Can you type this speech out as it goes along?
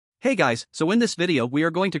Hey guys, so in this video we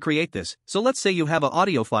are going to create this, so let's say you have an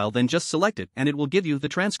audio file, then just select it and it will give you the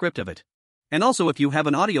transcript of it. And also if you have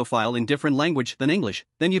an audio file in different language than English,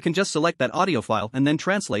 then you can just select that audio file and then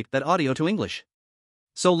translate that audio to English.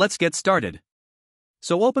 So let's get started.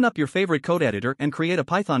 So open up your favorite code editor and create a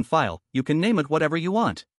Python file, you can name it whatever you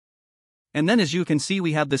want. And then as you can see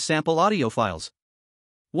we have the sample audio files.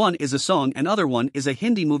 One is a song and other one is a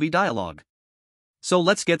Hindi movie dialogue. So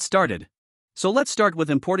let's get started. So let's start with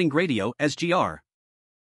importing Gradio as gr.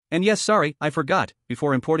 And yes, sorry, I forgot,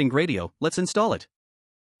 before importing Gradio, let's install it.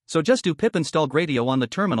 So just do pip install Gradio on the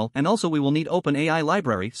terminal, and also we will need OpenAI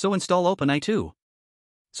library, so install OpenAI too.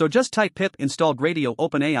 So just type pip install Gradio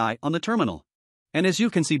OpenAI on the terminal. And as you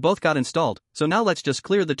can see both got installed, so now let's just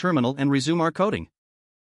clear the terminal and resume our coding.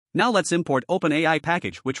 Now let's import OpenAI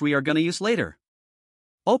package which we are gonna use later.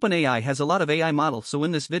 OpenAI has a lot of AI models, so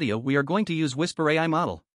in this video we are going to use Whisper AI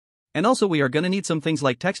model. And also we are gonna need some things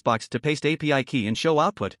like text box to paste API key and show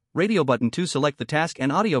output, radio button to select the task,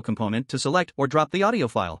 and audio component to select or drop the audio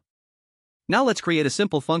file. Now let's create a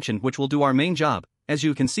simple function which will do our main job. As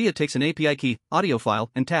you can see it takes an API key, audio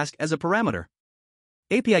file, and task as a parameter.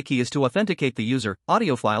 API key is to authenticate the user,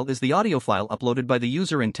 audio file is the audio file uploaded by the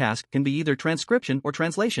user, and task can be either transcription or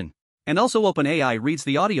translation. And also OpenAI reads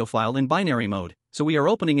the audio file in binary mode, so we are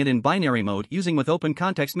opening it in binary mode using with Open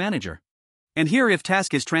Context Manager. And here if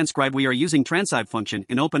task is transcribe we are using transcribe function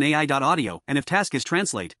in OpenAI.audio, and if task is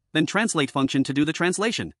translate, then translate function to do the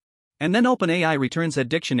translation. And then OpenAI returns a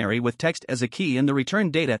dictionary with text as a key and the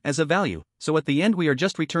return data as a value, so at the end we are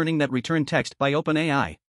just returning that return text by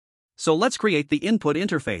OpenAI. So let's create the input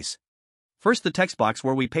interface. First the text box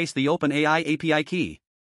where we paste the OpenAI API key.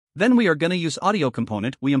 Then we are gonna use audio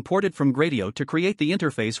component we imported from Gradio to create the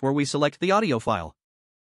interface where we select the audio file.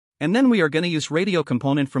 And then we are gonna use radio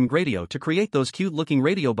component from Gradio to create those cute looking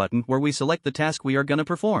radio button where we select the task we are gonna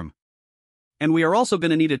perform. And we are also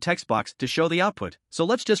gonna need a text box to show the output, so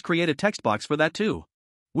let's just create a text box for that too.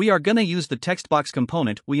 We are gonna use the text box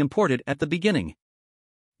component we imported at the beginning.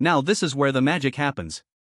 Now this is where the magic happens.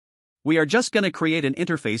 We are just gonna create an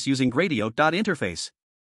interface using Gradio.interface.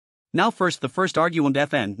 Now first the first argument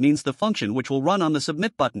fn means the function which will run on the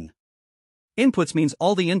submit button. Inputs means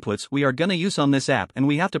all the inputs we are gonna use on this app, and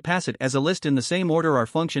we have to pass it as a list in the same order our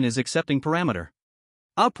function is accepting parameter.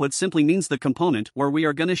 Output simply means the component where we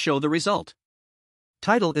are gonna show the result.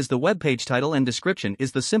 Title is the web page title and description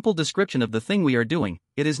is the simple description of the thing we are doing.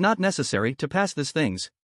 It is not necessary to pass these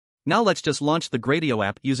things. Now let's just launch the Gradio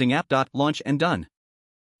app using app.launch and done.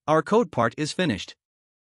 Our code part is finished.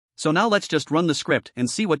 So now let's just run the script and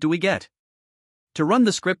see what do we get. To run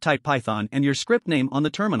the script type Python and your script name on the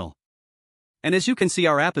terminal. And as you can see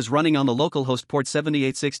our app is running on the localhost port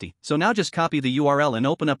 7860, so now just copy the URL and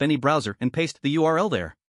open up any browser and paste the URL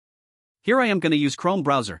there. Here I am gonna use Chrome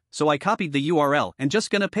browser, so I copied the URL and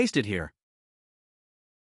just gonna paste it here.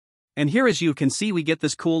 And here as you can see we get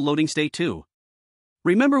this cool loading state too.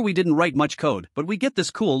 Remember we didn't write much code, but we get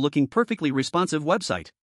this cool looking perfectly responsive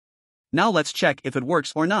website. Now let's check if it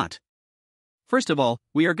works or not. First of all,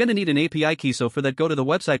 we are gonna need an API key, so for that go to the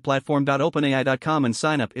website platform.openai.com and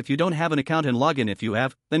sign up if you don't have an account, and log in if you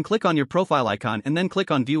have, then click on your profile icon and then click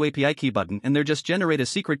on view API key button, and there just generate a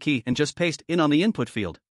secret key and just paste in on the input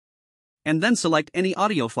field. And then select any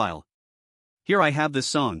audio file. Here I have this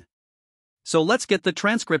song. So let's get the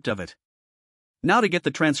transcript of it. Now to get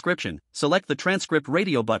the transcription, select the transcript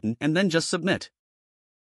radio button and then just submit.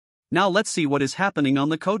 Now let's see what is happening on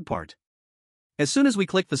the code part. As soon as we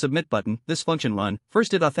click the submit button, this function run.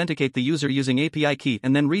 First it authenticate the user using API key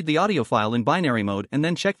and then read the audio file in binary mode and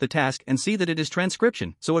then check the task and see that it is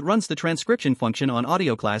transcription, so it runs the transcription function on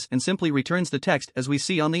audio class and simply returns the text as we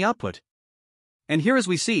see on the output. And here as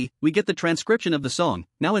we see, we get the transcription of the song.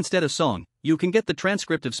 Now instead of song, you can get the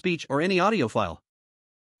transcript of speech or any audio file.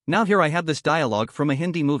 Now here I have this dialogue from a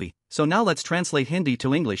Hindi movie, so now let's translate Hindi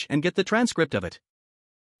to English and get the transcript of it.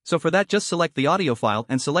 So for that just select the audio file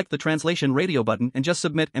and select the translation radio button and just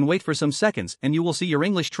submit and wait for some seconds and you will see your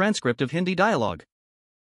English transcript of Hindi dialogue.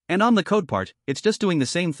 And on the code part, it's just doing the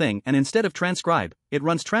same thing, and instead of transcribe, it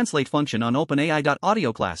runs translate function on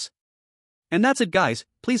OpenAI.audio class. And that's it guys,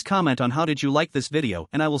 please comment on how did you like this video,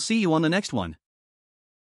 and I will see you on the next one.